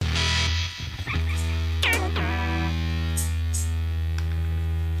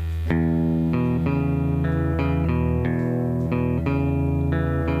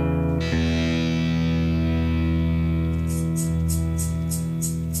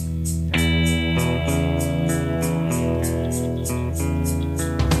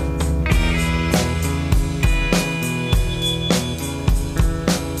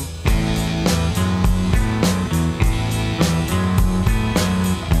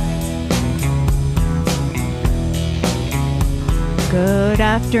Good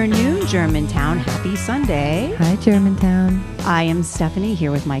afternoon, Germantown. Happy Sunday. Hi, Germantown. I am Stephanie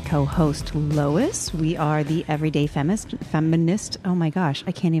here with my co-host, Lois. We are the Everyday Feminist. Oh my gosh,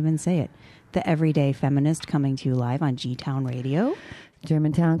 I can't even say it. The Everyday Feminist coming to you live on G-Town Radio.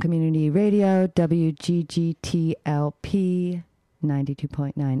 Germantown Community Radio, WGGTLP,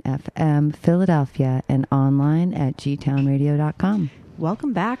 92.9 FM, Philadelphia, and online at gtownradio.com.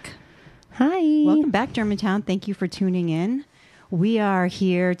 Welcome back. Hi. Welcome back, Germantown. Thank you for tuning in. We are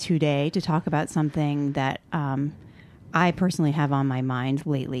here today to talk about something that I personally have on my mind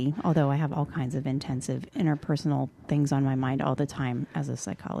lately, although I have all kinds of intensive interpersonal things on my mind all the time as a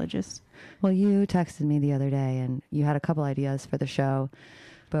psychologist. Well, you texted me the other day and you had a couple ideas for the show,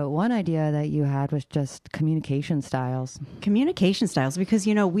 but one idea that you had was just communication styles. Communication styles, because,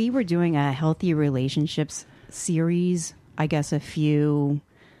 you know, we were doing a healthy relationships series, I guess a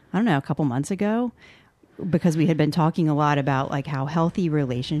couple months ago, because we had been talking a lot about like how healthy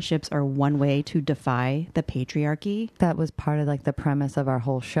relationships are one way to defy the patriarchy. That was part of like the premise of our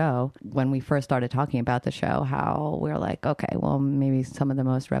whole show. When we first started talking about the show, how we were like, okay, well, maybe some of the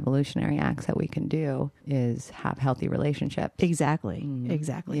most revolutionary acts that we can do is have healthy relationships. Exactly.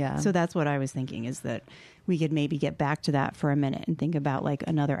 Exactly. Yeah. So that's what I was thinking, is that we could maybe get back to that for a minute and think about like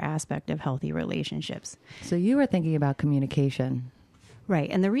another aspect of healthy relationships. So you were thinking about communication.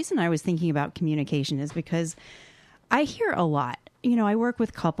 Right. And the reason I was thinking about communication is because I hear a lot, you know, I work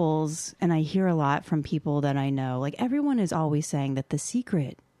with couples and I hear a lot from people that I know, like everyone is always saying that the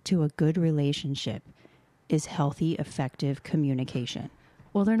secret to a good relationship is healthy, effective communication.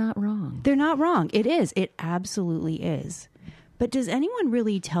 Well, they're not wrong. They're not wrong. It is. It absolutely is. But does anyone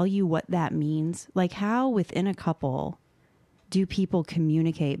really tell you what that means? Like how within a couple do people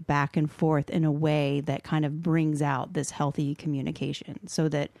communicate back and forth in a way that kind of brings out this healthy communication so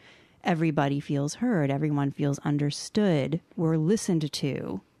that everybody feels heard, everyone feels understood, we're listened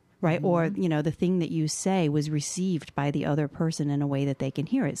to, right? Mm-hmm. Or, you know, the thing that you say was received by the other person in a way that they can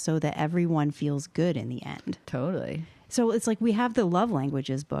hear it so that everyone feels good in the end. Totally. So it's like we have the love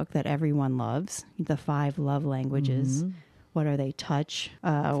languages book that everyone loves, the 5 love languages. Mm-hmm. What are they? Touch?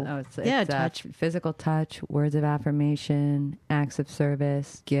 Touch. Physical touch, words of affirmation, acts of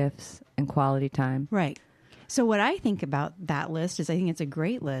service, gifts, and quality time. Right. So what I think about that list is I think it's a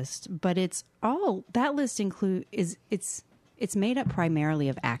great list, but it's all that list it's made up primarily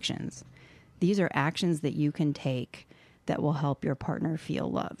of actions. These are actions that you can take that will help your partner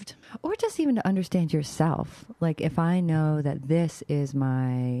feel loved. Or just even to understand yourself. Like if I know that this is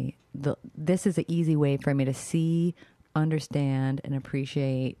an easy way for me to see, understand and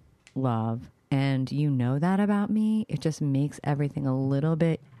appreciate love, and you know that about me, it just makes everything a little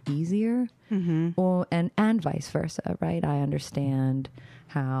bit easier. Mm-hmm. And vice versa, right? I understand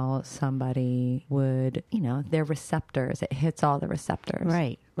how somebody would, you know, their receptors, it hits all the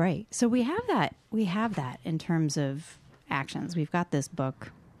receptors. Right. So we have that in terms of actions. We've got this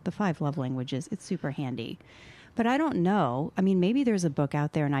book, The 5 Love Languages. It's super handy. But I don't know. I mean, maybe there's a book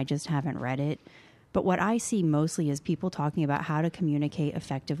out there and I just haven't read it. But what I see mostly is people talking about how to communicate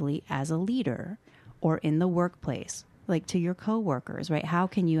effectively as a leader or in the workplace, like to your coworkers, right? How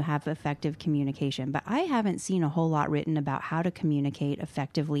can you have effective communication? But I haven't seen a whole lot written about how to communicate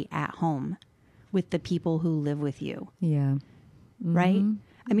effectively at home with the people who live with you. Yeah. Mm-hmm. Right?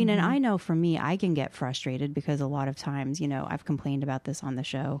 I mean, and I know for me, I can get frustrated because a lot of times, you know, I've complained about this on the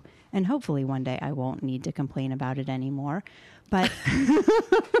show, and hopefully one day I won't need to complain about it anymore. But...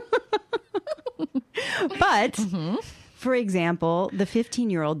 But, for example, the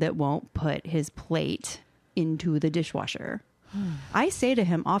 15-year-old that won't put his plate into the dishwasher, I say to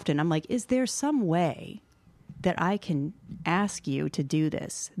him often, I'm like, is there some way that I can ask you to do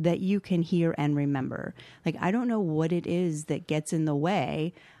this that you can hear and remember? Like, I don't know what it is that gets in the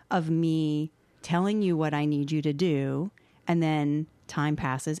way of me telling you what I need you to do, and then time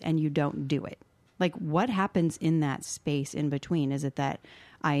passes and you don't do it. Like, what happens in that space in between? Is it that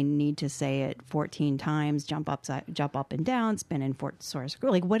I need to say it 14 times, jump up and down, spin in source.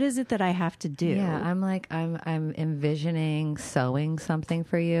 Like, what is it that I have to do? Yeah, I'm envisioning sewing something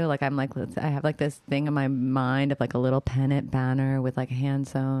for you. Like I have like this thing in my mind of like a little pennant banner with like hand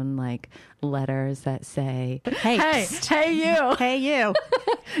sewn like letters that say, hey you, hey you,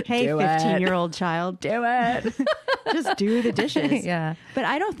 hey 15-year-old child, do it. Just do the dishes. Yeah, but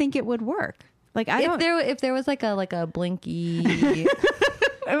I don't think it would work. Like if there was like a blinky.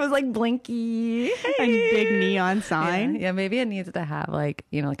 It was like blinky. A big neon sign. Yeah, maybe it needs to have like,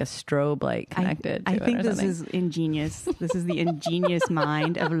 you know, like a strobe light connected to it. I think this is ingenious. This is the ingenious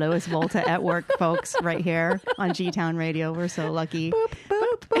mind of Lois Volta at work, folks, right here on G-Town Radio. We're so lucky. Boop,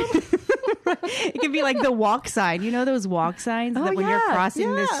 boop, boop. It could be like the walk sign. You know those walk signs that when you're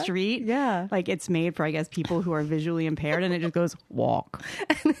crossing the street, like it's made for, I guess, people who are visually impaired, and it just goes walk,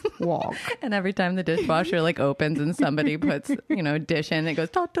 walk. And every time the dishwasher like opens and somebody puts, dish in, it goes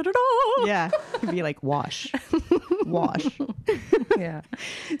da da da da. Yeah, it could be like wash, wash. Yeah.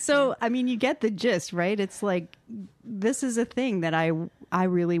 So, I mean, you get the gist, right? It's like, this is a thing that I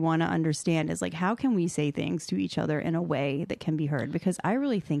really want to understand is like, how can we say things to each other in a way that can be heard? Because I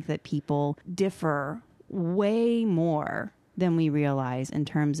really think that people differ way more than we realize in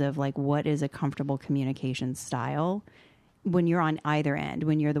terms of like, what is a comfortable communication style when you're on either end,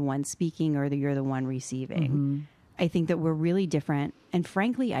 when you're the one speaking or you're the one receiving. I think that we're really different. And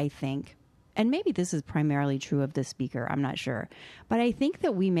frankly, I think, and maybe this is primarily true of the speaker, I'm not sure, but I think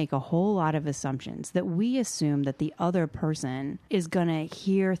that we make a whole lot of assumptions, that we assume that the other person is going to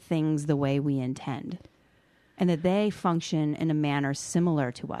hear things the way we intend and that they function in a manner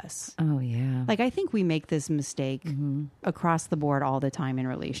similar to us. Oh, yeah. Like, I think we make this mistake across the board all the time in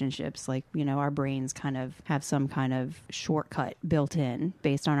relationships. Like, our brains kind of have some kind of shortcut built in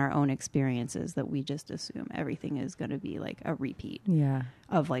based on our own experiences that we just assume everything is going to be like a repeat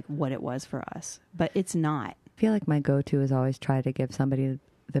of like what it was for us. But it's not. I feel like my go-to is always try to give somebody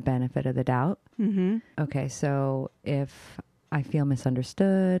the benefit of the doubt. Okay, so if I feel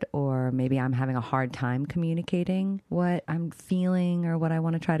misunderstood, or maybe I'm having a hard time communicating what I'm feeling or what I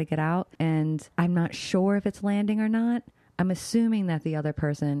want to try to get out, and I'm not sure if it's landing or not, I'm assuming that the other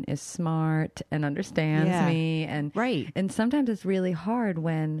person is smart and understands me. And and sometimes it's really hard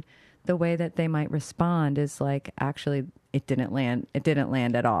when the way that they might respond is like, actually, it didn't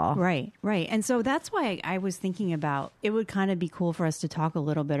land at all. Right. And so that's why I was thinking about, it would kind of be cool for us to talk a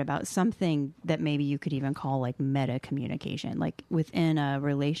little bit about something that maybe you could even call like meta communication, like within a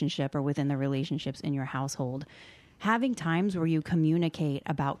relationship or within the relationships in your household, having times where you communicate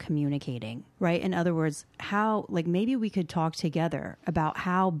about communicating, right? In other words, how, like, maybe we could talk together about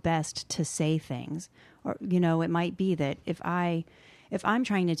how best to say things. Or, it might be that if I'm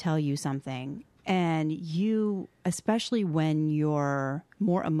trying to tell you something and you, especially when you're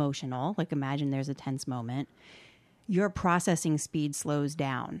more emotional, like imagine there's a tense moment, your processing speed slows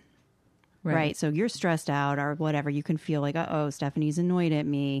down, right? So you're stressed out or whatever. You can feel like, uh-oh, Stephanie's annoyed at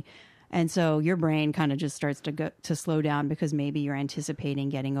me. And so your brain kind of just starts to slow down because maybe you're anticipating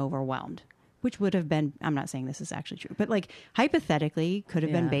getting overwhelmed, which would have been, I'm not saying this is actually true, but like hypothetically could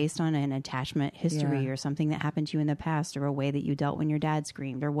have been based on an attachment history or something that happened to you in the past or a way that you dealt when your dad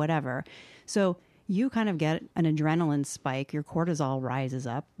screamed or whatever. So you kind of get an adrenaline spike, your cortisol rises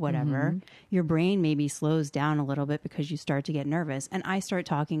up, whatever. Your brain maybe slows down a little bit because you start to get nervous, and I start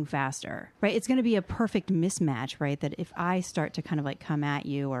talking faster, right? It's going to be a perfect mismatch, right? That if I start to kind of like come at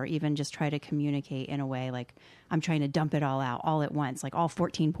you or even just try to communicate in a way like I'm trying to dump it all out all at once, like all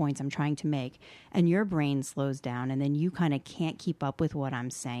 14 points I'm trying to make, and your brain slows down and then you kind of can't keep up with what I'm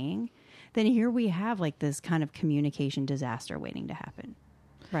saying, then here we have like this kind of communication disaster waiting to happen.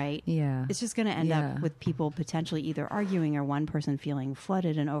 Right? Yeah. It's just going to end up with people potentially either arguing or one person feeling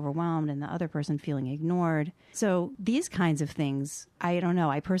flooded and overwhelmed and the other person feeling ignored. So these kinds of things, I don't know.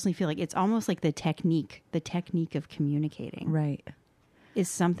 I personally feel like it's almost like the technique of communicating. Right. Is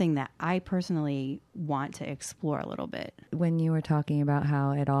something that I personally want to explore a little bit. When you were talking about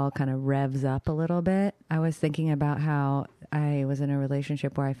how it all kind of revs up a little bit, I was thinking about how I was in a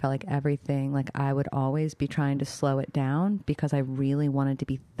relationship where I felt like everything, like I would always be trying to slow it down because I really wanted to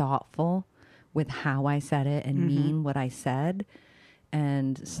be thoughtful with how I said it and mean what I said.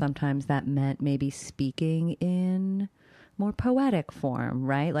 And sometimes that meant maybe speaking in more poetic form,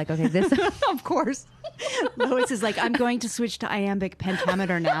 right? Like, okay, this... Of course. Lois is like, I'm going to switch to iambic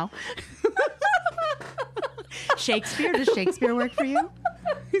pentameter now. Shakespeare? Does Shakespeare work for you?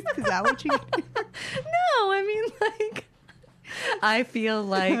 Is that what you... No, I mean, like... I feel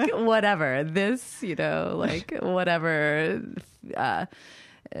like whatever this, like whatever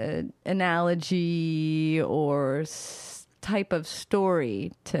analogy or type of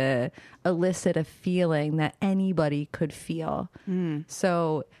story to elicit a feeling that anybody could feel.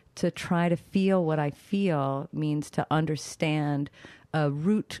 So to try to feel what I feel means to understand a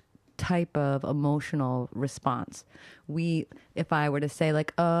root type of emotional response. If I were to say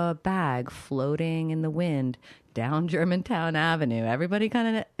like a bag floating in the wind down Germantown Avenue, everybody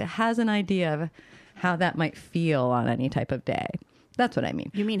kind of has an idea of how that might feel on any type of day. That's what I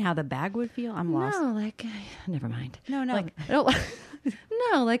mean. You mean how the bag would feel? I'm lost. No, like, never mind. No. Like,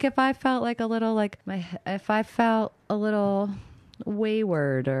 no, like if I felt like a little, like if I felt a little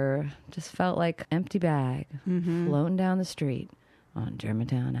wayward or just felt like empty bag floating down the street on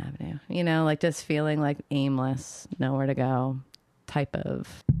Germantown Avenue, like just feeling like aimless, nowhere to go type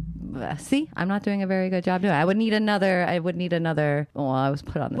of See, I'm not doing a very good job doing it. I would need another. Well, I was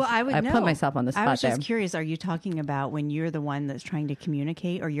put on this. Well, I put myself on the spot I was there. just curious. Are you talking about when you're the one that's trying to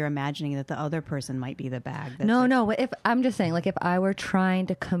communicate, or you're imagining that the other person might be the bag? That's No. If I'm just saying, like, if I were trying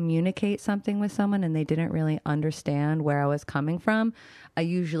to communicate something with someone and they didn't really understand where I was coming from, I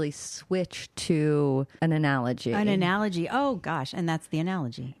usually switch to an analogy. An analogy. Oh gosh, and that's the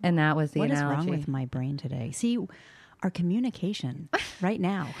analogy. And that was the analogy. What is wrong with my brain today? See, our communication right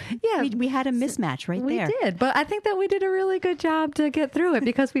now. Yeah. We had a mismatch right there. We did, but I think that we did a really good job to get through it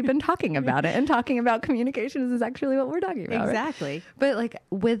because we've been talking about it, and talking about communications is actually what we're talking about. Exactly. Right? But like,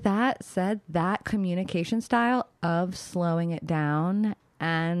 with that said, that communication style of slowing it down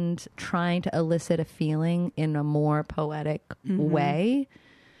and trying to elicit a feeling in a more poetic way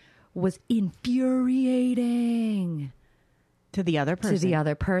was infuriating. To the other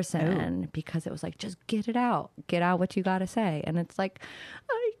person. Because it was like, just get it out. Get out what you got to say. And it's like,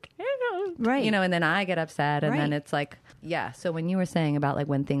 I can't. Right. And then I get upset. And then Right. it's like, yeah. So when you were saying about like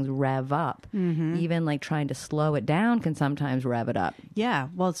when things rev up, even like trying to slow it down can sometimes rev it up. Yeah.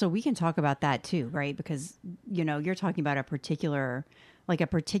 Well, so we can talk about that too, right? Because, you're talking about a particular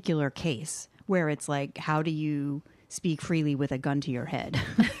case where it's like, how do you speak freely with a gun to your head?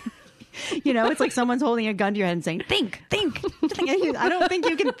 It's like someone's holding a gun to your head and saying, think. I don't think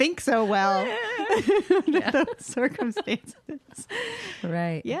you can think so well under those circumstances.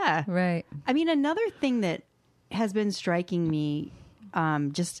 Right. Yeah. Right. I mean, another thing that has been striking me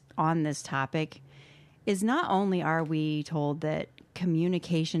just on this topic is not only are we told that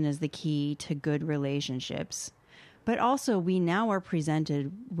communication is the key to good relationships, but also we now are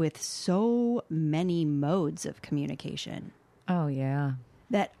presented with so many modes of communication. Oh, yeah.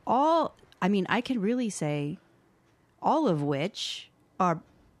 That I could really say all of which are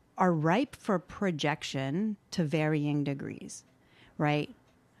ripe for projection to varying degrees, right?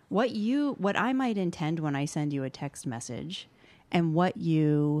 What I might intend when I send you a text message and what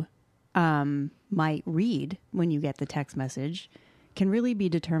you might read when you get the text message can really be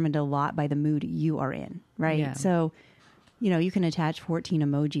determined a lot by the mood you are in, right? Yeah. So, you can attach 14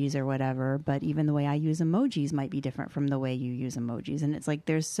 emojis or whatever, but even the way I use emojis might be different from the way you use emojis. And it's like,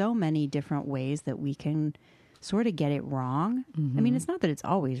 there's so many different ways that we can sort of get it wrong. I mean, it's not that it's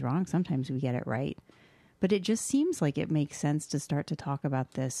always wrong. Sometimes we get it right. But it just seems like it makes sense to start to talk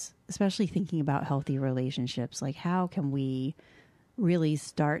about this, especially thinking about healthy relationships. Like, how can we really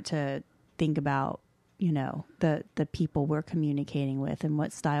start to think about, the people we're communicating with and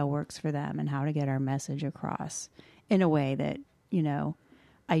what style works for them and how to get our message across in a way that,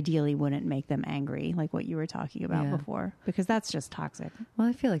 ideally wouldn't make them angry, like what you were talking about before, because that's just toxic. Well,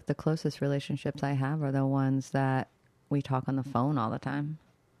 I feel like the closest relationships I have are the ones that we talk on the phone all the time.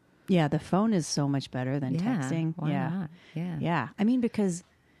 Yeah, the phone is so much better than texting. Why not? Yeah. Yeah. I mean, because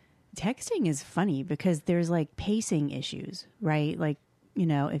texting is funny because there's like pacing issues, right? Like,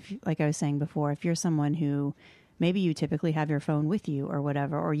 if, like I was saying before, if you're someone who maybe you typically have your phone with you or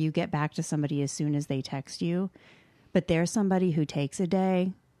whatever, or you get back to somebody as soon as they text you, but there's somebody who takes a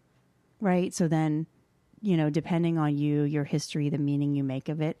day, right? So then, depending on you, your history, the meaning you make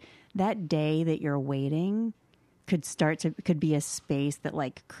of it, that day that you're waiting could be a space that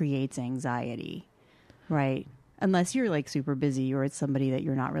like creates anxiety, right? Unless you're like super busy or it's somebody that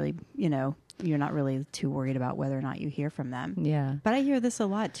you're not really, you're not really too worried about whether or not you hear from them. Yeah. But I hear this a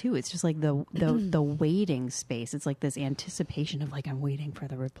lot too. It's just like the waiting space. It's like this anticipation of like, I'm waiting for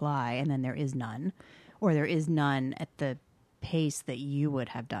the reply, and then there is none, or there is none at the pace that you would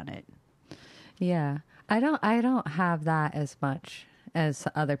have done it. Yeah. I don't have that as much as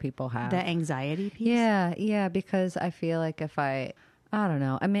other people have. The anxiety piece? Yeah, because I feel like if I don't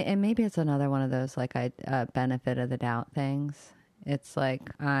know. I mean, and maybe it's another one of those like benefit of the doubt things. It's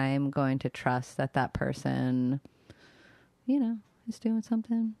like I'm going to trust that person, is doing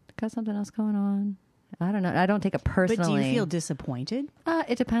something, got something else going on. I don't know. I don't take it personally. But do you feel disappointed?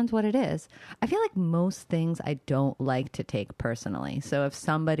 It depends what it is. I feel like most things I don't like to take personally. So if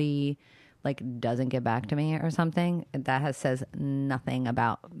somebody like doesn't get back to me or something, that says nothing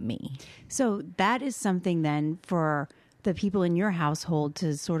about me. So that is something then for the people in your household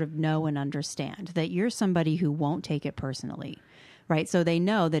to sort of know and understand that you're somebody who won't take it personally, right? So they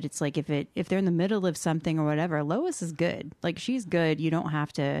know that it's like if they're in the middle of something or whatever, Lois is good. Like she's good. You don't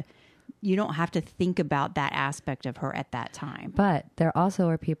have to think about that aspect of her at that time. But there also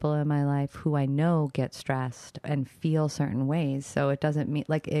are people in my life who I know get stressed and feel certain ways. So it doesn't mean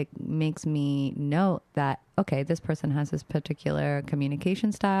like it makes me know that, okay, this person has this particular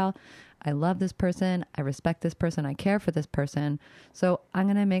communication style. I love this person. I respect this person. I care for this person. So I'm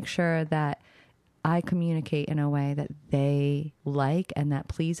going to make sure that I communicate in a way that they like and that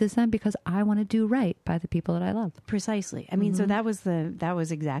pleases them because I want to do right by the people that I love. Precisely. I mean, so that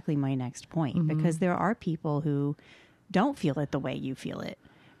was exactly my next point, because there are people who don't feel it the way you feel it.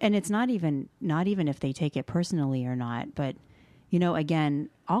 And it's not even if they take it personally or not, but you know, again,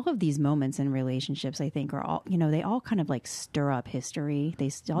 all of these moments in relationships, I think, are all, you know, they all kind of like stir up history.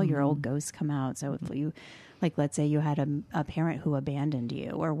 All your old ghosts come out. So if you, like, let's say you had a parent who abandoned you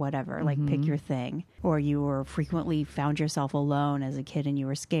or whatever, like pick your thing, or you were frequently found yourself alone as a kid and you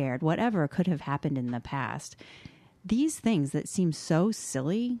were scared, whatever could have happened in the past. These things that seem so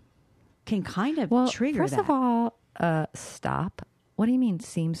silly can kind of trigger first that. of all, stop. What do you mean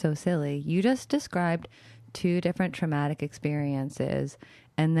seem so silly? You just described 2 different traumatic experiences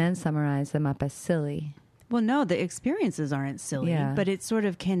and then summarize them up as silly. Well, no, the experiences aren't silly, but it sort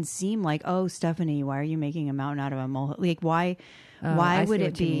of can seem like, oh, Stephanie, why are you making a mountain out of a molehill? Like, why would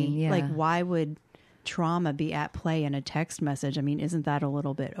it be like, why would trauma be at play in a text message? I mean, isn't that a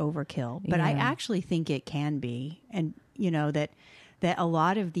little bit overkill? But I actually think it can be. And, you know, that a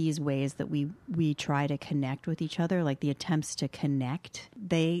lot of these ways that we try to connect with each other, like the attempts to connect,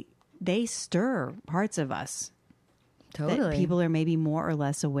 they stir parts of us that people are maybe more or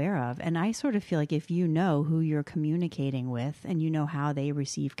less aware of. And I sort of feel like if you know who you're communicating with and you know how they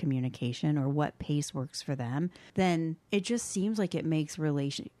receive communication or what pace works for them, then it just seems like it makes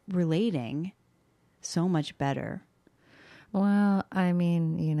relating so much better. Well, I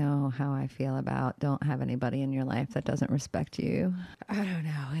mean, you know how I feel about don't have anybody in your life that doesn't respect you. I don't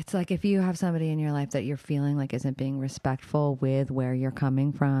know. It's like if you have somebody in your life that you're feeling like isn't being respectful with where you're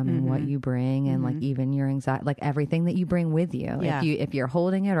coming from and what you bring and like even your anxiety, like everything that you bring with you. Yeah. If you're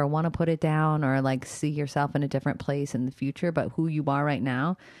holding it or want to put it down or like see yourself in a different place in the future, but who you are right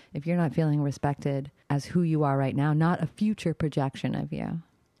now, if you're not feeling respected as who you are right now, not a future projection of you.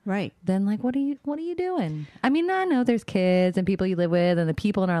 Right. Then like, what are you doing? I mean, I know there's kids and people you live with and the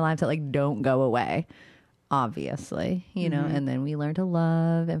people in our lives that like don't go away, obviously, you know, and then we learn to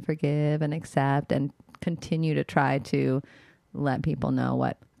love and forgive and accept and continue to try to let people know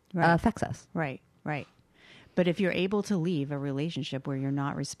what affects us. Right. Right. But if you're able to leave a relationship where you're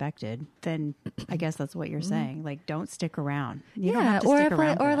not respected, then I guess that's what you're saying. Like, don't stick around. You don't have to stick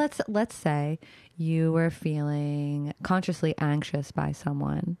around. Or let's say you were feeling consciously anxious by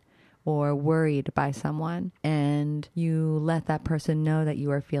someone or worried by someone, and you let that person know that you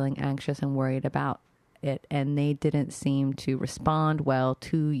were feeling anxious and worried about it, and they didn't seem to respond well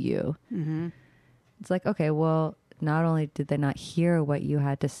to you. Mm-hmm. It's like, okay, well, not only did they not hear what you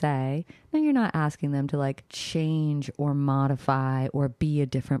had to say, now you're not asking them to like change or modify or be a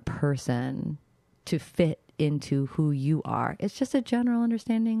different person to fit into who you are. It's just a general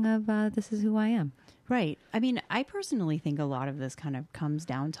understanding of this is who I am. Right. I mean, I personally think a lot of this kind of comes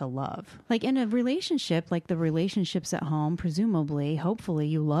down to love. Like in a relationship, like the relationships at home, presumably, hopefully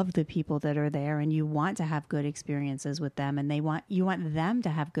you love the people that are there and you want to have good experiences with them, and you want them to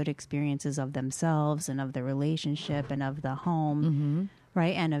have good experiences of themselves and of the relationship and of the home,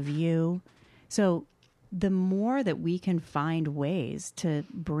 right? And of you. So the more that we can find ways to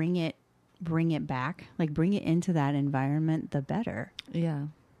bring it back, like bring it into that environment, the better. Yeah.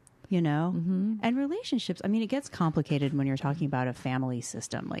 You know, and relationships, I mean, it gets complicated when you're talking about a family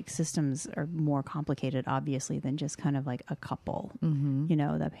system. Like systems are more complicated, obviously, than just kind of like a couple, you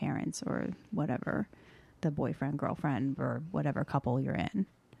know, the parents or whatever, the boyfriend, girlfriend, or whatever couple you're in.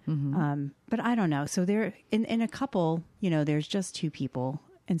 But I don't know. So there, in a couple, you know, there's just 2 people.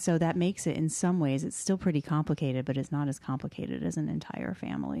 And so that makes it, in some ways, it's still pretty complicated, but it's not as complicated as an entire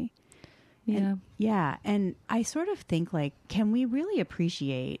family. Yeah. And I sort of think like, can we really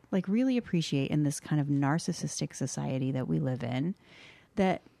appreciate in this kind of narcissistic society that we live in,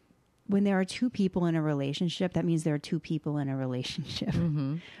 that when there are 2 people in a relationship, that means there are 2 people in a relationship,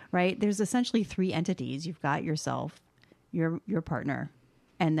 right? There's essentially 3 entities. You've got yourself, your partner,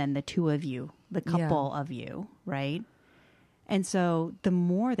 and then the 2 of you, the couple of you, right? And so the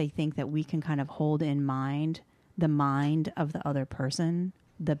more they think that we can kind of hold in mind the mind of the other person,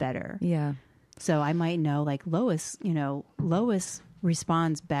 the better. Yeah. So I might know like Lois, you know, Lois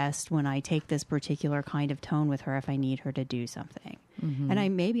responds best when I take this particular kind of tone with her if I need her to do something.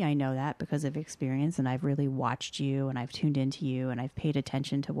 And maybe I know that because of experience, and I've really watched you and I've tuned into you and I've paid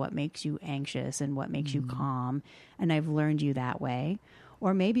attention to what makes you anxious and what makes you calm, and I've learned you that way.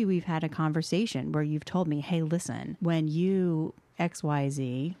 Or maybe we've had a conversation where you've told me, hey, listen, when you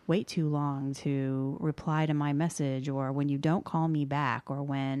XYZ wait too long to reply to my message, or when you don't call me back, or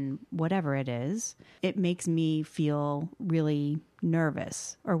when whatever it is, it makes me feel really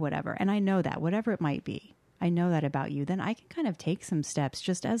nervous or whatever. And I know that, whatever it might be, I know that about you, then I can kind of take some steps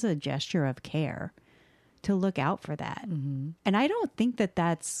just as a gesture of care to look out for that. And I don't think that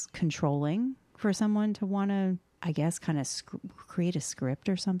that's controlling for someone to want to, I guess, kind of create a script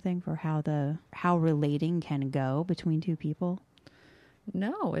or something for how relating can go between two people.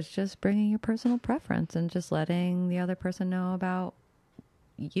 No, it's just bringing your personal preference and just letting the other person know about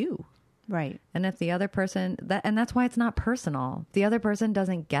you. Right. And if the other person, and that's why it's not personal. If the other person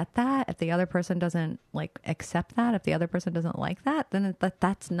doesn't get that, if the other person doesn't like accept that, if the other person doesn't like that, then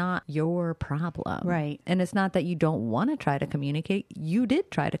that's not your problem. Right. And it's not that you don't want to try to communicate. You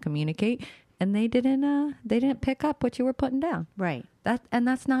did try to communicate and they didn't pick up what you were putting down. Right.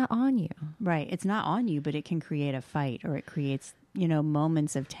 That's not on you. Right. It's not on you, but it can create a fight, or it creates,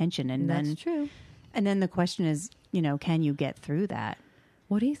 moments of tension. And that's true. And then the question is, can you get through that?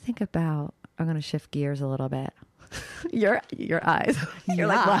 What do you think about, I'm going to shift gears a little bit. Your eyes. You're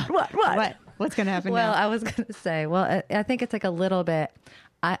like, what? What's going to happen now? Well, I was going to say, I think it's like a little bit,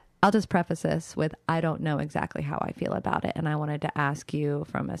 I'll just preface this with, I don't know exactly how I feel about it. And I wanted to ask you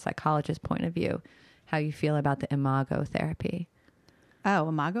from a psychologist's point of view, how you feel about the imago therapy. Oh,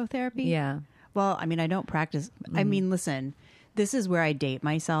 imago therapy? Yeah. Well, I mean, I don't practice. I mean, listen, this is where I date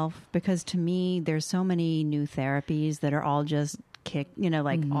myself, because to me, there's so many new therapies that are all just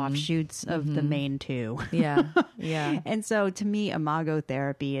offshoots of the main two. Yeah. Yeah. And so to me, imago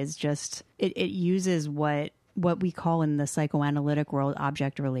therapy is just, it uses what we call in the psychoanalytic world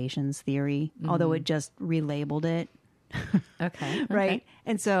object relations theory, although it just relabeled it. Okay. Right.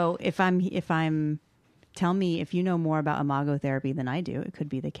 And so if I'm tell me if you know more about imago therapy than I do. It could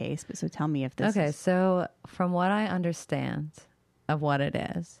be the case, but so tell me if this is... So from what I understand of what it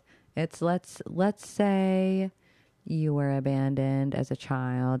is, it's let's say you were abandoned as a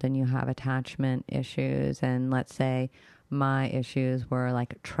child and you have attachment issues, and let's say my issues were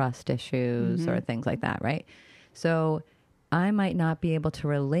like trust issues or things like that, right? So I might not be able to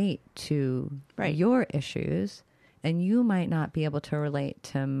relate to your issues, and you might not be able to relate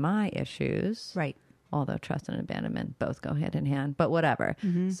to my issues. Right. Although trust and abandonment both go hand in hand, but whatever.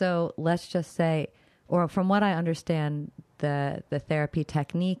 So let's just say, or from what I understand, the therapy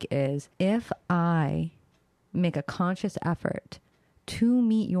technique is, if I make a conscious effort to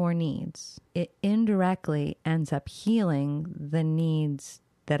meet your needs, it indirectly ends up healing the needs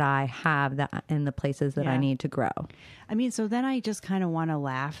that I have that in the places that I need to grow. I mean, so then I just kind of want to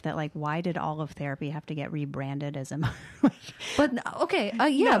laugh that, like, why did all of therapy have to get rebranded as a... But okay,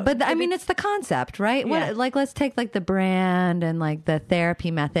 but I mean, it's the concept, right? Yeah. What, like, let's take like the brand and like the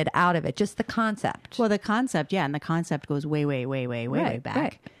therapy method out of it, just the concept. Well, the concept, and the concept goes way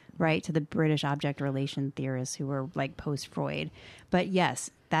back. Right, to the British object relation theorists who were like post-Freud. But yes,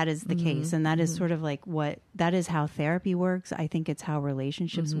 that is the case. And that is sort of like that is how therapy works. I think it's how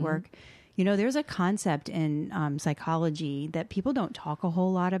relationships work. You know, there's a concept in psychology that people don't talk a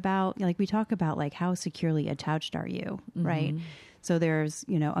whole lot about. Like, we talk about like, how securely attached are you, right? So there's,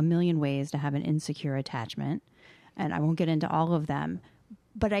 a million ways to have an insecure attachment. And I won't get into all of them.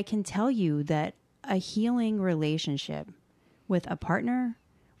 But I can tell you that a healing relationship with a partner,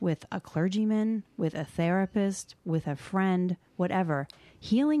 with a clergyman, with a therapist, with a friend, whatever,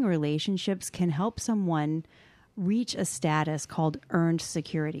 healing relationships can help someone reach a status called earned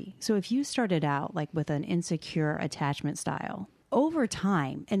security. So if you started out like with an insecure attachment style, over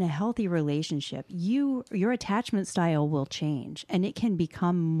time in a healthy relationship, your attachment style will change and it can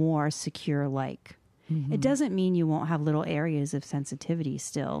become more secure-like. It doesn't mean you won't have little areas of sensitivity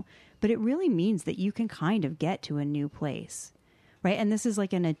still, but it really means that you can kind of get to a new place. Right. And this is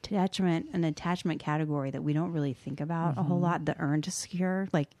like an attachment category that we don't really think about a whole lot. The earned secure,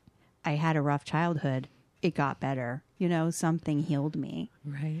 like, I had a rough childhood. It got better. Something healed me.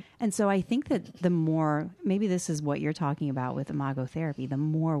 Right. And so I think that the more, maybe this is what you're talking about with imago therapy, the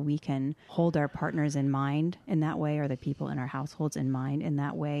more we can hold our partners in mind in that way, or the people in our households in mind in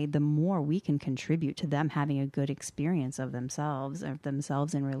that way, the more we can contribute to them having a good experience of themselves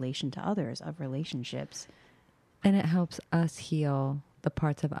in relation to others, of relationships. And it helps us heal the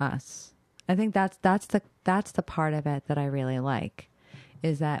parts of us. I think that's the part of it that I really like,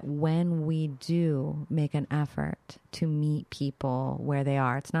 is that when we do make an effort to meet people where they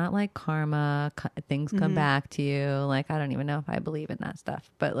are, it's not like karma, things come back to you. Like, I don't even know if I believe in that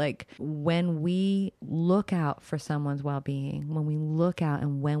stuff. But like, when we look out for someone's well-being, when we look out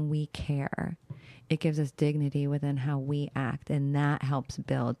and when we care, it gives us dignity within how we act. And that helps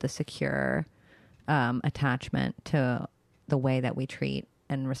build the secure attachment to the way that we treat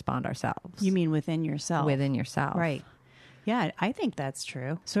and respond ourselves. You mean within yourself? Within yourself. Right. Yeah, I think that's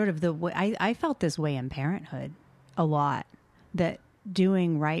true. Sort of the way I felt this way in parenthood a lot, that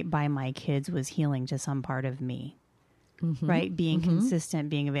doing right by my kids was healing to some part of me. Right? Being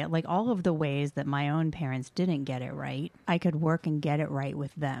consistent, being available, like all of the ways that my own parents didn't get it right, I could work and get it right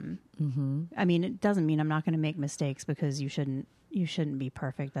with them. I mean, it doesn't mean I'm not going to make mistakes, because you shouldn't be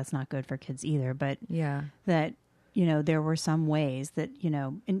perfect. That's not good for kids either. But that, there were some ways that,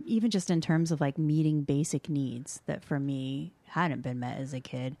 and even just in terms of like meeting basic needs that for me hadn't been met as a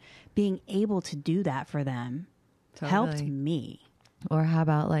kid, being able to do that for them helped me. Or how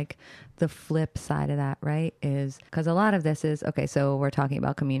about like the flip side of that, right? Is because a lot of this is, okay, so we're talking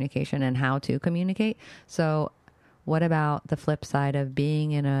about communication and how to communicate. So what about the flip side of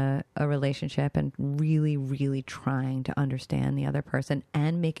being in a relationship and really, really trying to understand the other person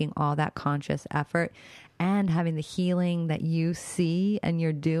and making all that conscious effort and having the healing that you see and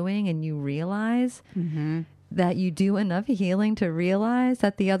you're doing, and you realize that you do enough healing to realize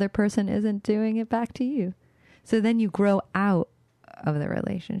that the other person isn't doing it back to you. So then you grow out of the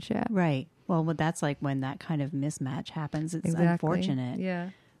relationship. Right. Well, that's like when that kind of mismatch happens. It's unfortunate. Yeah.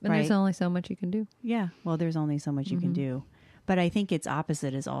 And there's only so much you can do. Yeah. Well, there's only so much you can do. But I think its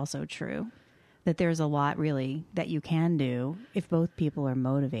opposite is also true. That there's a lot really that you can do if both people are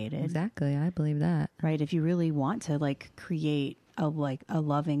motivated. Exactly. I believe that. Right. If you really want to like create a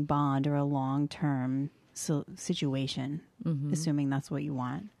loving bond or a long-term situation, assuming that's what you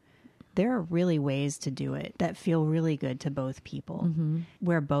want. There are really ways to do it that feel really good to both people,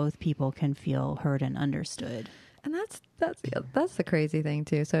 where both people can feel heard and understood. And that's the crazy thing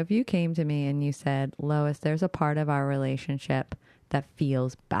too. So if you came to me and you said, Lois, there's a part of our relationship that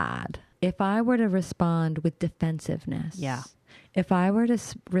feels bad. If I were to respond with defensiveness, if I were to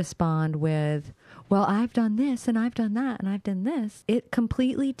respond with, well, I've done this and I've done that and I've done this, it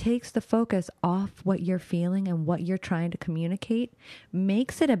completely takes the focus off what you're feeling and what you're trying to communicate,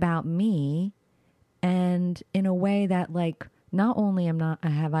 makes it about me, and in a way that like, not only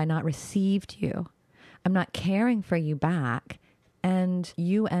have I not received you, I'm not caring for you back, and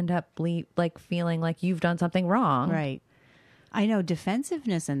you end up like feeling like you've done something wrong. Right. I know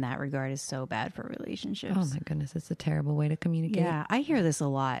defensiveness in that regard is so bad for relationships. Oh my goodness, it's a terrible way to communicate. Yeah, I hear this a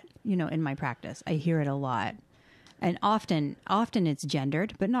lot, in my practice. I hear it a lot. And often it's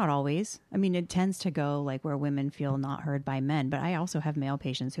gendered, but not always. I mean, it tends to go like where women feel not heard by men, but I also have male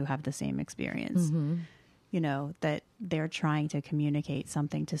patients who have the same experience. That they're trying to communicate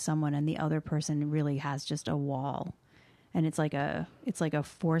something to someone and the other person really has just a wall. And it's like a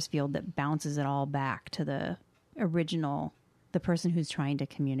force field that bounces it all back to the person who's trying to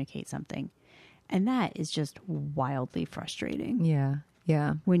communicate something. And that is just wildly frustrating. Yeah.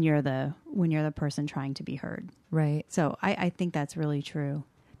 Yeah. When you're the person trying to be heard. Right. So I think that's really true.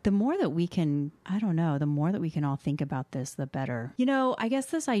 The more that we can all think about this, the better. I guess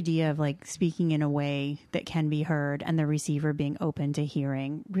this idea of like speaking in a way that can be heard and the receiver being open to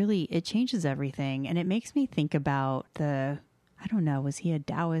hearing, really, it changes everything. And it makes me think about was he a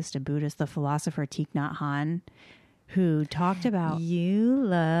Taoist, a Buddhist, the philosopher Thich Nhat Hanh, who talked about... You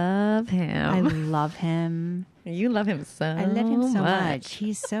love him. I love him. You love him so much. I love him so much.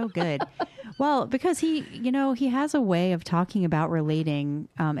 He's so good. Well, because he has a way of talking about relating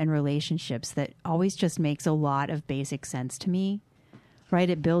and relationships that always just makes a lot of basic sense to me, right?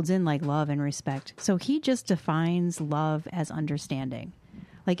 It builds in like love and respect. So he just defines love as understanding.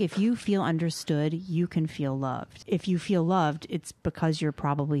 Like if you feel understood, you can feel loved. If you feel loved, it's because you're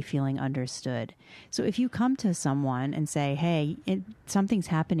probably feeling understood. So if you come to someone and say, hey, something's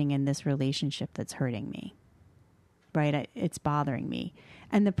happening in this relationship that's hurting me, right? It's bothering me.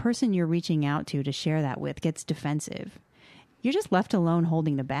 And the person you're reaching out to share that with gets defensive. You're just left alone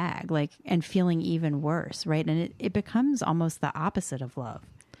holding the bag, and feeling even worse, right? And it becomes almost the opposite of love.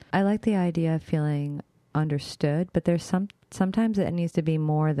 I like the idea of feeling understood, but there's sometimes it needs to be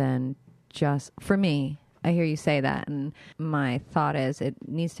more than just, for me, I hear you say that, and my thought is it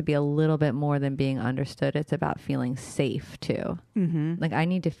needs to be a little bit more than being understood. It's about feeling safe too. Like I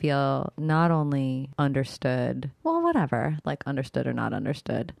need to feel not only understood, well, whatever, like understood or not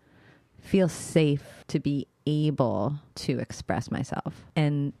understood, feel safe to be able to express myself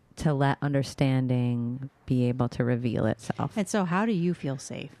and to let understanding be able to reveal itself. And so how do you feel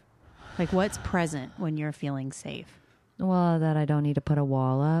safe? Like what's present when you're feeling safe? Well, that I don't need to put a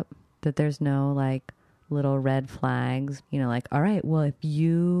wall up, that there's no like little red flags, like, all right, well, if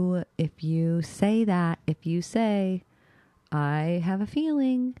you say that, if you say I have a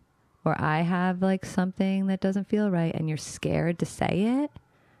feeling or I have like something that doesn't feel right and you're scared to say it,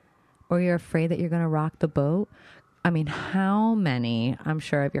 or you're afraid that you're going to rock the boat. I mean, how many, I'm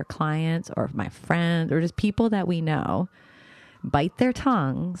sure, of your clients or my friends or just people that we know bite their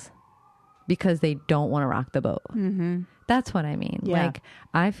tongues because they don't want to rock the boat. Mm-hmm. That's what I mean. Yeah. Like,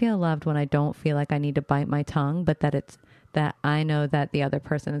 I feel loved when I don't feel like I need to bite my tongue, but that I know that the other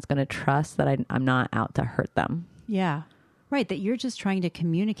person is going to trust that I'm not out to hurt them. Yeah. Right. That you're just trying to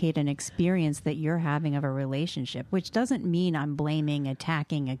communicate an experience that you're having of a relationship, which doesn't mean I'm blaming,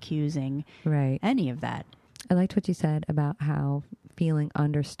 attacking, accusing, Right. any of that. I liked what you said about how feeling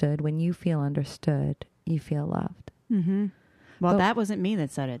understood. When you feel understood, you feel loved. Mm-hmm. Well, that wasn't me that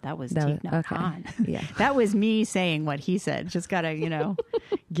said it. That was Thich Khan. Yeah. That was me saying what he said. Just got to,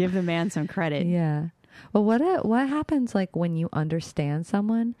 give the man some credit. Yeah. Well, what happens like when you understand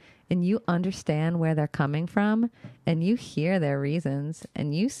someone and you understand where they're coming from and you hear their reasons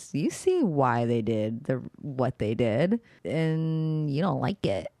and you see why they did what they did and you don't like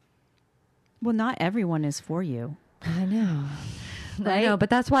it. Well, not everyone is for you. I know. Right? I know,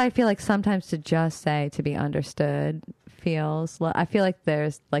 but that's why I feel like sometimes to just say to be understood I feel like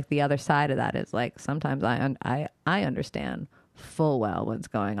there's like the other side of that is like sometimes I understand full well what's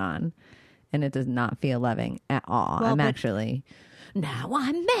going on and it does not feel loving at all. Well, Now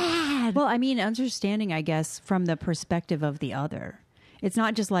I'm mad. Well, I mean, understanding, I guess, from the perspective of the other. It's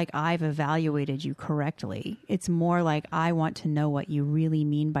not just like I've evaluated you correctly. It's more like I want to know what you really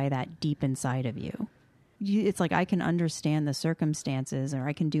mean by that deep inside of you. It's like I can understand the circumstances or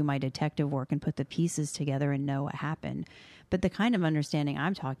I can do my detective work and put the pieces together and know what happened. But the kind of understanding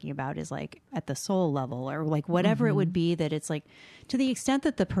I'm talking about is like at the soul level or like whatever it would be, that it's like to the extent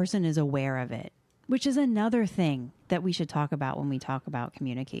that the person is aware of it, which is another thing that we should talk about when we talk about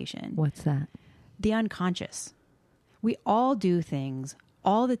communication. What's that? The unconscious. We all do things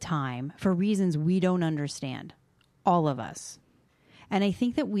all the time for reasons we don't understand. All of us. And I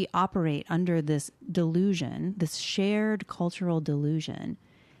think that we operate under this delusion, this shared cultural delusion,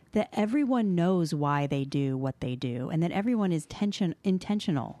 that everyone knows why they do what they do and that everyone is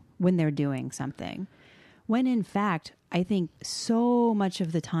intentional when they're doing something. When in fact, I think so much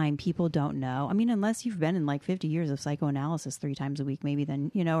of the time people don't know. I mean, unless you've been in like 50 years of psychoanalysis 3 times a week, maybe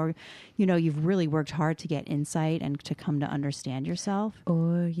then, you've really worked hard to get insight and to come to understand yourself.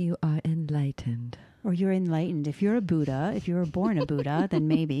 Or you are enlightened. Or you're enlightened. If you're a Buddha, if you were born a Buddha, then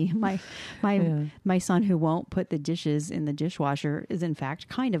maybe my son who won't put the dishes in the dishwasher is in fact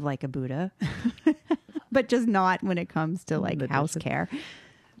kind of like a Buddha, but just not when it comes to like house care.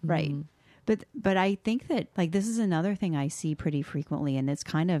 Right. Mm-hmm. But I think that like this is another thing I see pretty frequently, and it's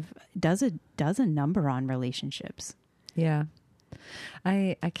kind of does a number on relationships. Yeah.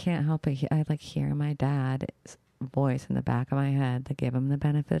 I can't help it. I like hear my dad's voice in the back of my head that give him the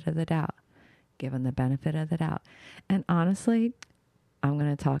benefit of the doubt. Give him the benefit of the doubt. And honestly, I'm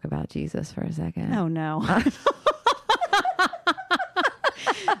going to talk about Jesus for a second. Oh, no.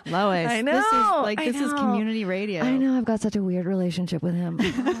 Lois, I know. This is community radio. I know. I've got such a weird relationship with him.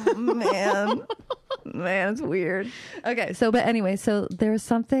 Oh, man. Man, it's weird. Okay. So there was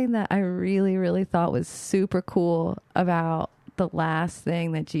something that I really, really thought was super cool about the last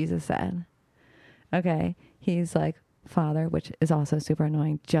thing that Jesus said. Okay. He's like, Father, which is also super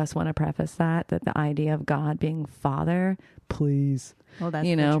annoying. Just want to preface that the idea of God being Father, please. Well, that's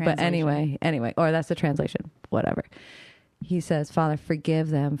but anyway, or that's the translation, whatever. He says, Father, forgive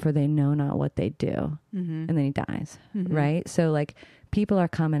them for they know not what they do. Mm-hmm. And then he dies. Mm-hmm. Right. So like people are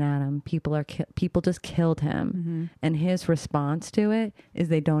coming at him. People just killed him. Mm-hmm. And his response to it is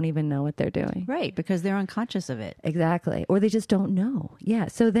they don't even know what they're doing. Right. Because they're unconscious of it. Exactly. Or they just don't know. Yeah.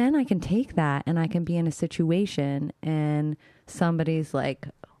 So then I can take that and I can be in a situation and somebody's like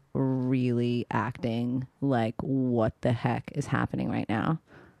really acting like what the heck is happening right now.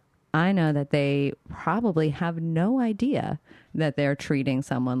 I know that they probably have no idea that they're treating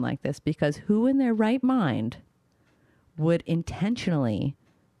someone like this, because who in their right mind would intentionally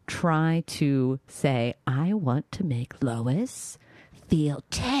try to say, I want to make Lois feel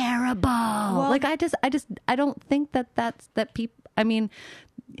terrible. Well, like I don't think that people, I mean,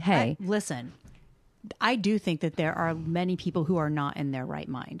 hey. Listen, I do think that there are many people who are not in their right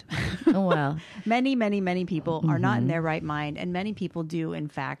mind. Well, many, many, many people are not in their right mind, and many people do, in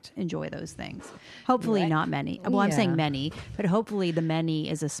fact, enjoy those things. Hopefully, not many. Well, I'm saying many, but hopefully, the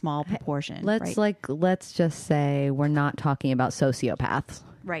many is a small proportion. Let's just say we're not talking about sociopaths,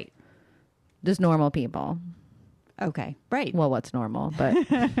 right? Just normal people. Okay, right. Well, what's normal, but.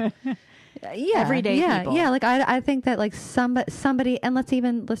 Yeah, everyday people. Yeah. Like I think that like somebody, and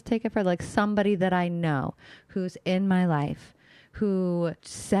let's take it for like somebody that I know who's in my life who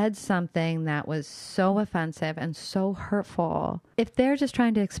said something that was so offensive and so hurtful. If they're just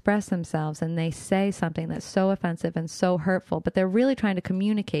trying to express themselves and they say something that's so offensive and so hurtful, but they're really trying to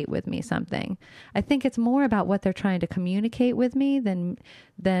communicate with me something, I think it's more about what they're trying to communicate with me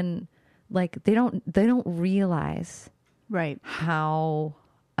than Like they don't realize Right. how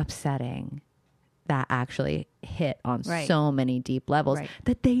upsetting that actually hit on Right. so many deep levels Right.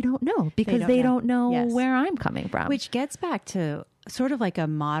 that they don't know because they don't know Yes. where I'm coming from. Which gets back to sort of like a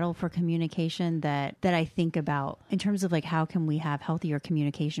model for communication that I think about in terms of like how can we have healthier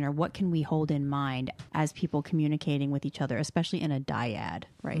communication, or what can we hold in mind as people communicating with each other, especially in a dyad,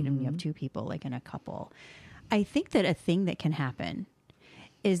 right? And you have two people like in a couple. I think that a thing that can happen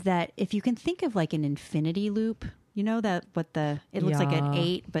is that if you can think of like an infinity loop, you know, that it looks like an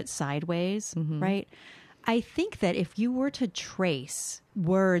 8 but sideways, right? I think that if you were to trace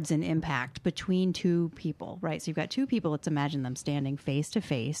words and impact between two people, right? So you've got two people, let's imagine them standing face to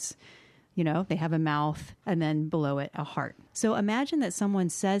face. You know, they have a mouth and then below it a heart. So imagine that someone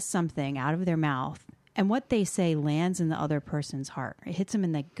says something out of their mouth and what they say lands in the other person's heart. It hits them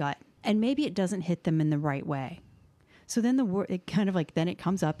in the gut. And maybe it doesn't hit them in the right way. So then it kind of like, then it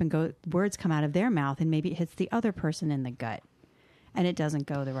comes up and words come out of their mouth and maybe it hits the other person in the gut. And it doesn't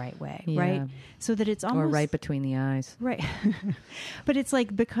go the right way, right? So that it's almost... Or right between the eyes. Right. But it's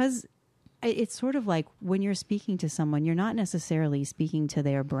like, because it's sort of like when you're speaking to someone, you're not necessarily speaking to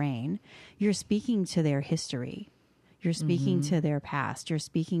their brain. You're speaking to their history. You're speaking to their past. You're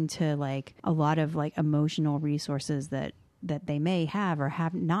speaking to like a lot of like emotional resources that they may have or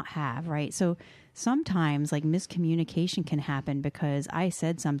have not have, right? So sometimes like miscommunication can happen because I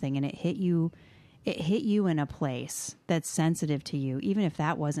said something and it hit you in a place that's sensitive to you, even if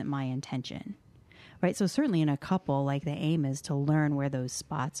that wasn't my intention, right? So certainly in a couple, like the aim is to learn where those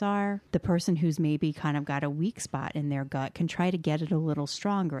spots are. The person who's maybe kind of got a weak spot in their gut can try to get it a little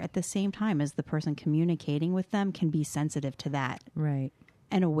stronger at the same time as the person communicating with them can be sensitive to that. Right.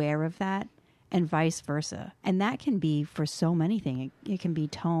 And aware of that, and vice versa. And that can be for so many things. It can be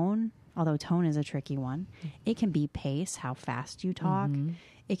tone, although tone is a tricky one. It can be pace, how fast you talk.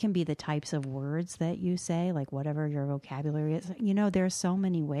 It can be the types of words that you say, like whatever your vocabulary is. You know, there's so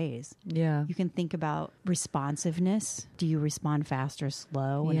many ways. Yeah. You can think about responsiveness. Do you respond fast or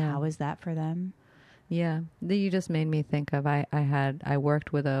slow? And how is that for them? Yeah. You just made me think of, I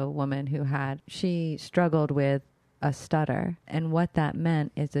worked with a woman who she struggled with a stutter. And what that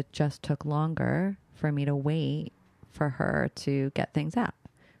meant is it just took longer for me to wait for her to get things out,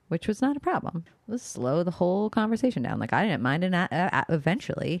 which was not a problem. It was slow the whole conversation down. Like I didn't mind it.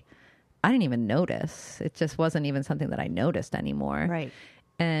 Eventually, I didn't even notice. It just wasn't even something that I noticed anymore. Right.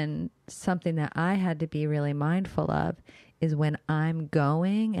 And something that I had to be really mindful of is when I'm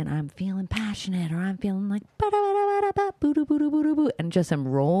going and I'm feeling passionate or I'm feeling like and just am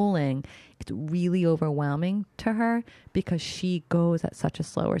rolling, it's really overwhelming to her because she goes at such a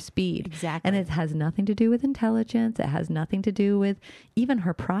slower speed. Exactly. And it has nothing to do with intelligence. It has nothing to do with even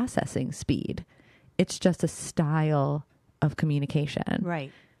her processing speed. It's just a style of communication.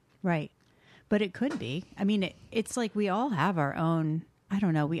 Right. Right. But it could be. I mean, it's like we all have our own, I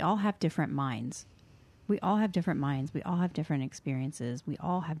don't know, we all have different minds. We all have different minds. We all have different experiences. We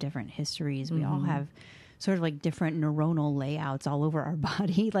all have different histories. We all have sort of like different neuronal layouts all over our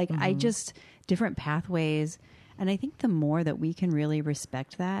body. Like different pathways. And I think the more that we can really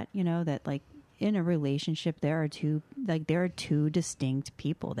respect that, you know, that like in a relationship, there are two distinct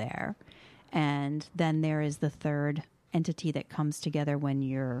people there. And then there is the third entity that comes together when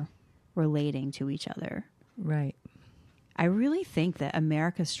you're relating to each other. Right. I really think that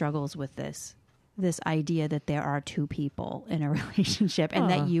America struggles with this idea that there are two people in a relationship and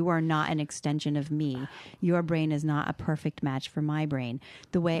that you are not an extension of me. Your brain is not a perfect match for my brain.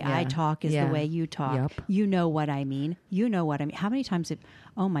 The way I talk is the way you talk. Yep. You know what I mean. You know what I mean. How many times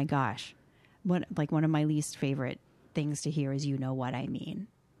oh my gosh, one of my least favorite things to hear is you know what I mean.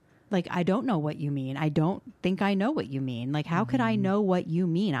 Like, I don't know what you mean. I don't think I know what you mean. Like, how could I know what you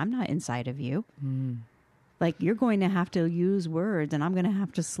mean? I'm not inside of you. Like, you're going to have to use words and I'm going to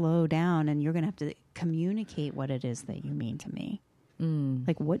have to slow down and you're going to have to communicate what it is that you mean to me.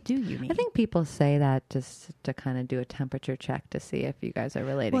 Like, what do you mean? I think people say that just to kind of do a temperature check to see if you guys are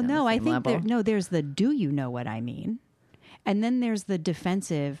relating. Well, on no, the I same think level. there's the do you know what I mean? And then there's the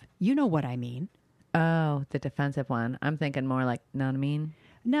defensive, you know what I mean. Oh, the defensive one. I'm thinking more like, know what I mean?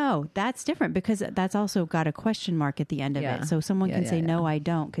 No, that's different because that's also got a question mark at the end of it. So someone can say, no, I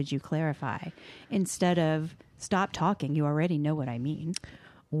don't. Could you clarify? Instead of stop talking. You already know what I mean.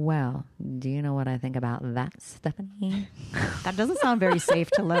 Well, do you know what I think about that, Stephanie? That doesn't sound very safe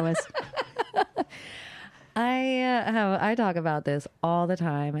to Lois. I talk about this all the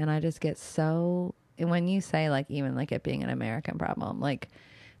time and I just get so, when you say like, even like it being an American problem, like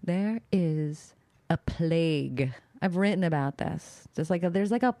there is a plague. I've written about this. Just like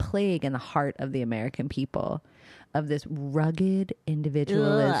there's like a plague in the heart of the American people of this rugged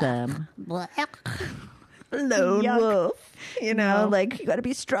individualism. Lone Yuck. wolf. You know, No. like you got to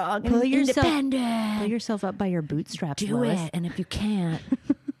be strong and Pull independent. Pull yourself up by your bootstraps, Do Lois. it. And if you can't,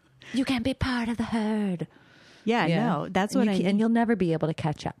 you can't be part of the herd. Yeah, no, that's what I mean. And you'll never be able to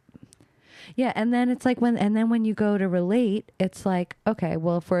catch up. Yeah, and then it's like when you go to relate, it's like, okay,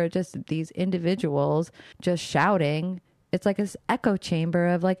 well, for just these individuals just shouting, it's like this echo chamber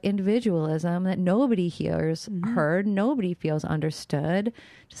of like individualism that nobody hears heard, nobody feels understood.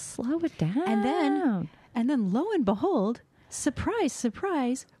 Just slow it down. And then lo and behold, surprise,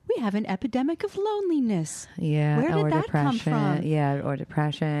 surprise, we have an epidemic of loneliness. Yeah, Where did or that depression. come from? Yeah, or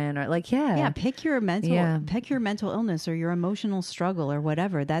depression, or like Pick your mental illness or your emotional struggle or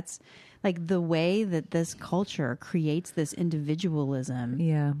whatever. That's like the way that this culture creates this individualism.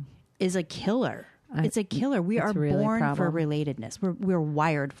 Yeah, is a killer. It's a killer. We are really born for relatedness. We're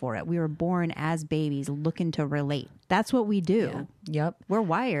wired for it. We were born as babies looking to relate. That's what we do. Yeah. Yep. We're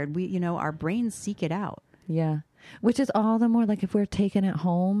wired. Our brains seek it out. Yeah. Which is all the more like if we're taking it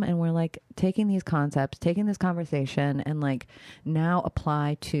home and we're like taking these concepts, taking this conversation and like now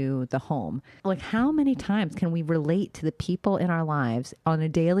apply to the home. Like how many times can we relate to the people in our lives on a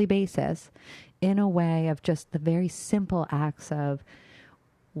daily basis in a way of just the very simple acts of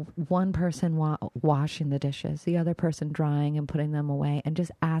one person washing the dishes, the other person drying and putting them away, and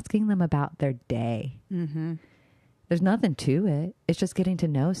just asking them about their day. Mm-hmm. There's nothing to it. It's just getting to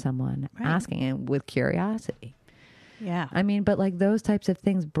know someone, asking it with curiosity. Yeah. I mean, but like those types of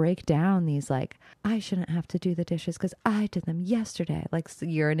things break down these like, I shouldn't have to do the dishes because I did them yesterday. Like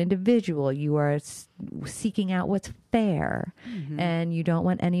you're an individual. You are seeking out what's fair and you don't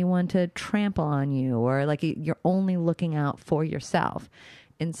want anyone to trample on you, or like you're only looking out for yourself.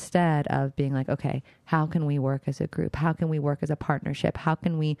 Instead of being like, okay, how can we work as a group? How can we work as a partnership? How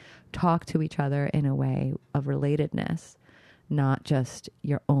can we talk to each other in a way of relatedness, not just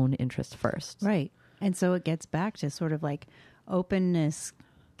your own interest first? Right. And so it gets back to sort of like openness,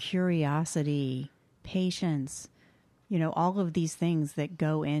 curiosity, patience, all of these things that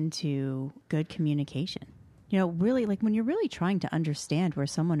go into good communication. Really, like when you're really trying to understand where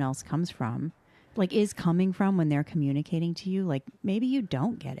someone else comes from, like is coming from when they're communicating to you, like maybe you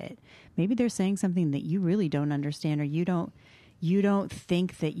don't get it. Maybe they're saying something that you really don't understand, or you don't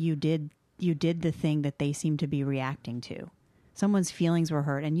think that you did the thing that they seem to be reacting to. Someone's feelings were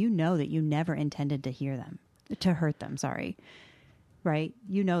hurt and you know that you never intended to hurt them, sorry. Right?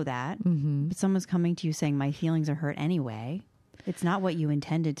 You know that. Mm-hmm. But someone's coming to you saying my feelings are hurt anyway. It's not what you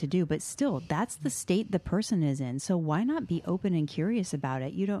intended to do, but still that's the state the person is in. So why not be open and curious about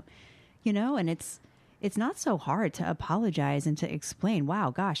it? And it's not so hard to apologize and to explain, wow,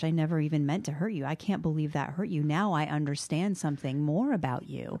 gosh, I never even meant to hurt you. I can't believe that hurt you. Now I understand something more about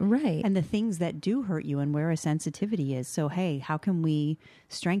you. Right. And the things that do hurt you and where a sensitivity is. So, hey, how can we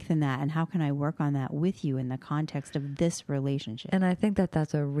strengthen that? And how can I work on that with you in the context of this relationship? And I think that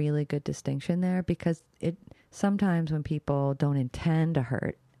that's a really good distinction there, because sometimes when people don't intend to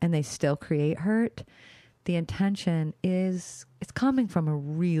hurt and they still create hurt, the intention is it's coming from a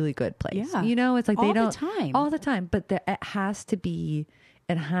really good place. Yeah. It's like they don't all the time, but it has to be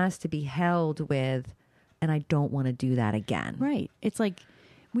held with, and I don't want to do that again. Right. It's like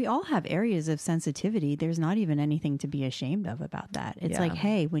we all have areas of sensitivity. There's not even anything to be ashamed of about that. It's like,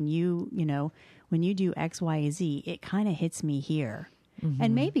 hey, when you do X, Y, Z, it kind of hits me here. Mm-hmm.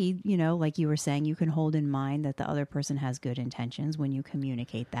 And maybe, like you were saying, you can hold in mind that the other person has good intentions when you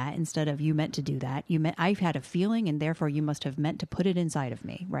communicate that, instead of you meant to do that. I've had a feeling and therefore you must have meant to put it inside of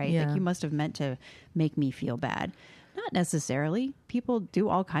me, right? Yeah. Like you must have meant to make me feel bad. Not necessarily. People do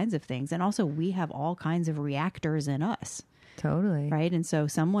all kinds of things. And also we have all kinds of reactors in us. Totally. Right. And so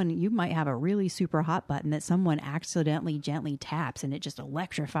you might have a really super hot button that someone accidentally gently taps and it just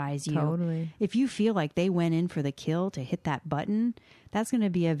electrifies you. Totally. If you feel like they went in for the kill to hit that button, that's going to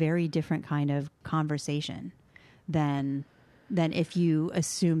be a very different kind of conversation than if you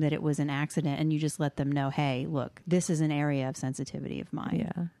assume that it was an accident and you just let them know, hey, look, this is an area of sensitivity of mine.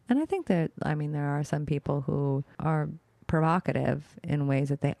 Yeah. And I think that, there are some people who are provocative in ways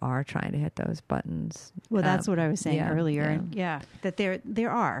that they are trying to hit those buttons. Well, that's what I was saying earlier. Yeah. And that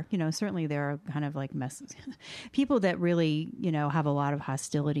there are, certainly there are kind of like people that really, have a lot of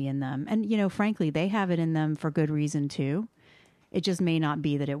hostility in them. And, frankly, they have it in them for good reason too. It just may not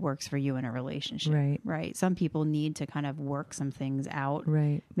be that it works for you in a relationship. Right. Some people need to kind of work some things out,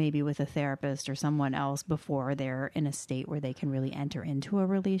 right? Maybe with a therapist or someone else before they're in a state where they can really enter into a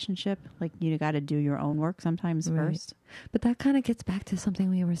relationship. Like you got to do your own work sometimes first. But that kind of gets back to something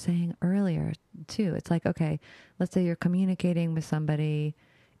we were saying earlier too. It's like, okay, let's say you're communicating with somebody,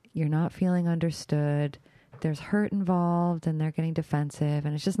 you're not feeling understood. there's hurt involved and they're getting defensive,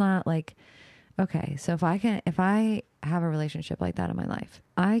 and it's just not like, okay, so if I have a relationship like that in my life,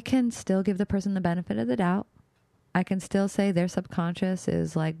 I can still give the person the benefit of the doubt. I can still say their subconscious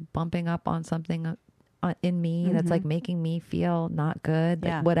is like bumping up on something in me that's like making me feel not good,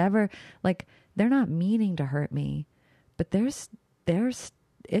 like whatever, like they're not meaning to hurt me, but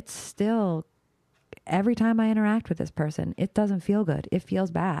it's still, every time I interact with this person, it doesn't feel good. It feels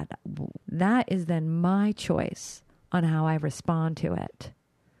bad. That is then my choice on how I respond to it.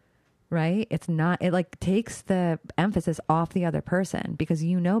 Right? It's not, it like takes the emphasis off the other person, because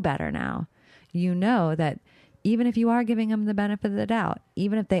you know better now. You know that even if you are giving them the benefit of the doubt,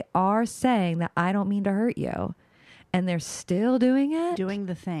 even if they are saying that I don't mean to hurt you, and they're still doing it, doing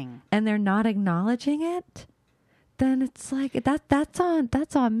the thing, and they're not acknowledging it, then it's like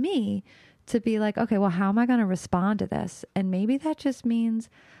that's on me to be like, okay, well, how am I going to respond to this? And maybe that just means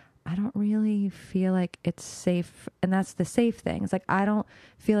I don't really feel like it's safe. And that's the safe thing. It's like, I don't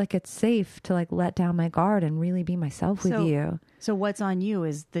feel like it's safe to like let down my guard and really be myself with you. So what's on you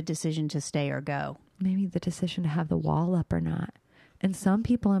is the decision to stay or go. Maybe the decision to have the wall up or not. And some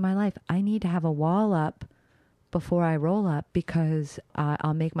people in my life, I need to have a wall up before I roll up, because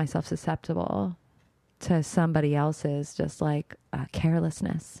I'll make myself susceptible to somebody else's just like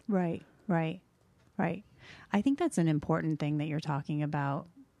carelessness. Right. I think that's an important thing that you're talking about.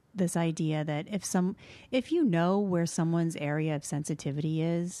 This idea that if you know where someone's area of sensitivity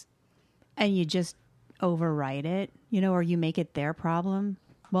is and you just override it, or you make it their problem,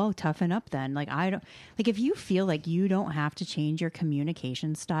 well, toughen up then. Like, if you feel like you don't have to change your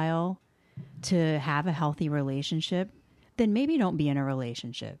communication style to have a healthy relationship, then maybe don't be in a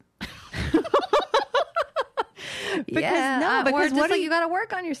relationship. Because what you got to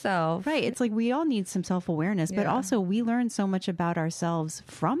work on yourself. Right. It's like we all need some self-awareness, but also we learn so much about ourselves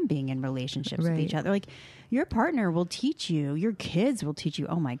from being in relationships with each other. Like, your partner will teach you, your kids will teach you.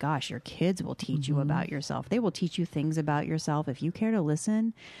 Oh my gosh, your kids will teach you about yourself. They will teach you things about yourself, if you care to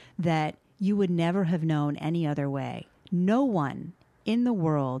listen, that you would never have known any other way. No one in the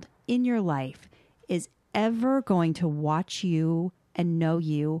world, in your life, is ever going to watch you and know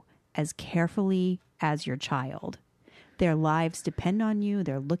you as carefully as your child. Their lives depend on you.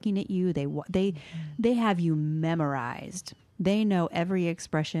 They're looking at you. They have you memorized. They know every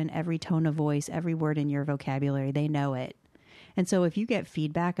expression, every tone of voice, every word in your vocabulary. They know it. And so if you get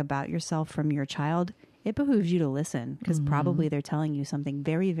feedback about yourself from your child, it behooves you to listen, because probably they're telling you something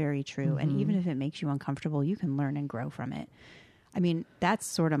very, very true. And even if it makes you uncomfortable, you can learn and grow from it. I mean, that's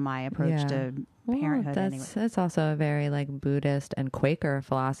sort of my approach to parenthood. Anyway. That's also a very like Buddhist and Quaker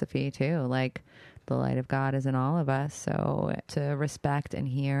philosophy too. Like, the light of God is in all of us. So to respect and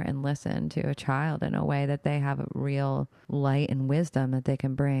hear and listen to a child in a way that they have a real light and wisdom that they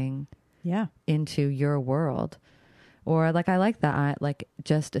can bring into your world. Or like, I like that. I like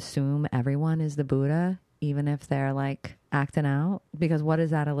just assume everyone is the Buddha, even if they're like acting out, because what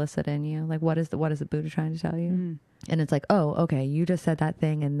does that elicit in you? Like, what is the Buddha trying to tell you? And it's like, oh, okay, you just said that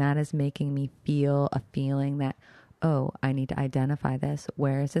thing, and that is making me feel a feeling that, oh, I need to identify this.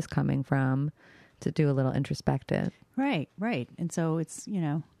 Where is this coming from? To do a little introspective. Right. And so it's,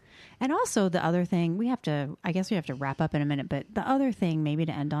 and also the other thing I guess we have to wrap up in a minute, but the other thing maybe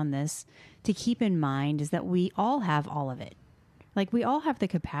to end on this, to keep in mind, is that we all have all of it. Like, we all have the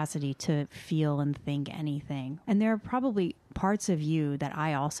capacity to feel and think anything. And there are probably parts of you that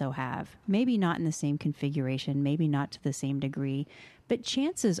I also have, maybe not in the same configuration, maybe not to the same degree, but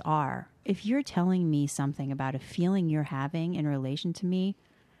chances are, if you're telling me something about a feeling you're having in relation to me,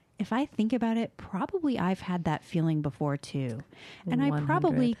 if I think about it, probably I've had that feeling before too. And 100. I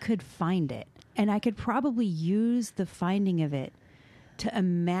probably could find it. And I could probably use the finding of it to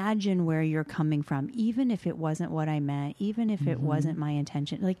imagine where you're coming from, even if it wasn't what I meant, even if it wasn't my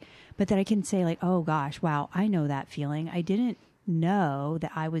intention. Like, but that I can say like, oh gosh, wow, I know that feeling. I didn't know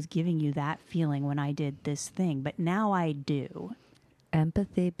that I was giving you that feeling when I did this thing, but now I do.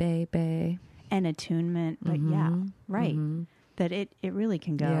 Empathy, baby. And attunement. But that it really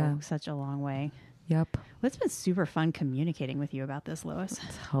can go such a long way. Yep. Well, it's been super fun communicating with you about this, Lois.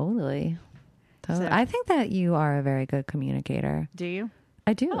 Totally. So, I think that you are a very good communicator. Do you?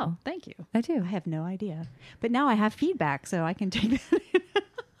 I do. Oh, thank you. I do. I have no idea. But now I have feedback, so I can take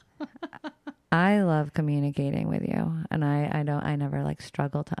that. I love communicating with you, and I never like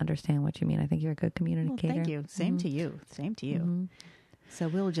struggle to understand what you mean. I think you're a good communicator. Well, thank you. Same to you. Same to you. So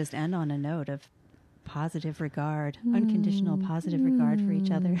we'll just end on a note of positive regard, unconditional positive regard for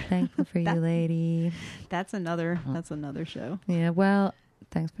each other. Thankful for you, lady. That's another show. Yeah. Well,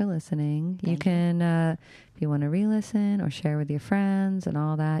 Thanks for listening. You can, if you want to re-listen or share with your friends and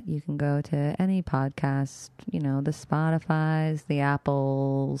all that, you can go to any podcast, the Spotifys, the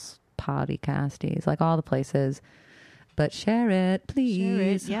Apples, Podcasties, like all the places. But share it, please. Share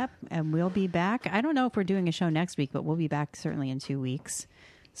it, yep. And we'll be back. I don't know if we're doing a show next week, but we'll be back certainly in 2 weeks.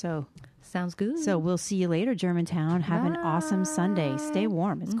 So sounds good. So we'll see you later, Germantown. Have an awesome Sunday. Stay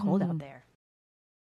warm. It's cold out there.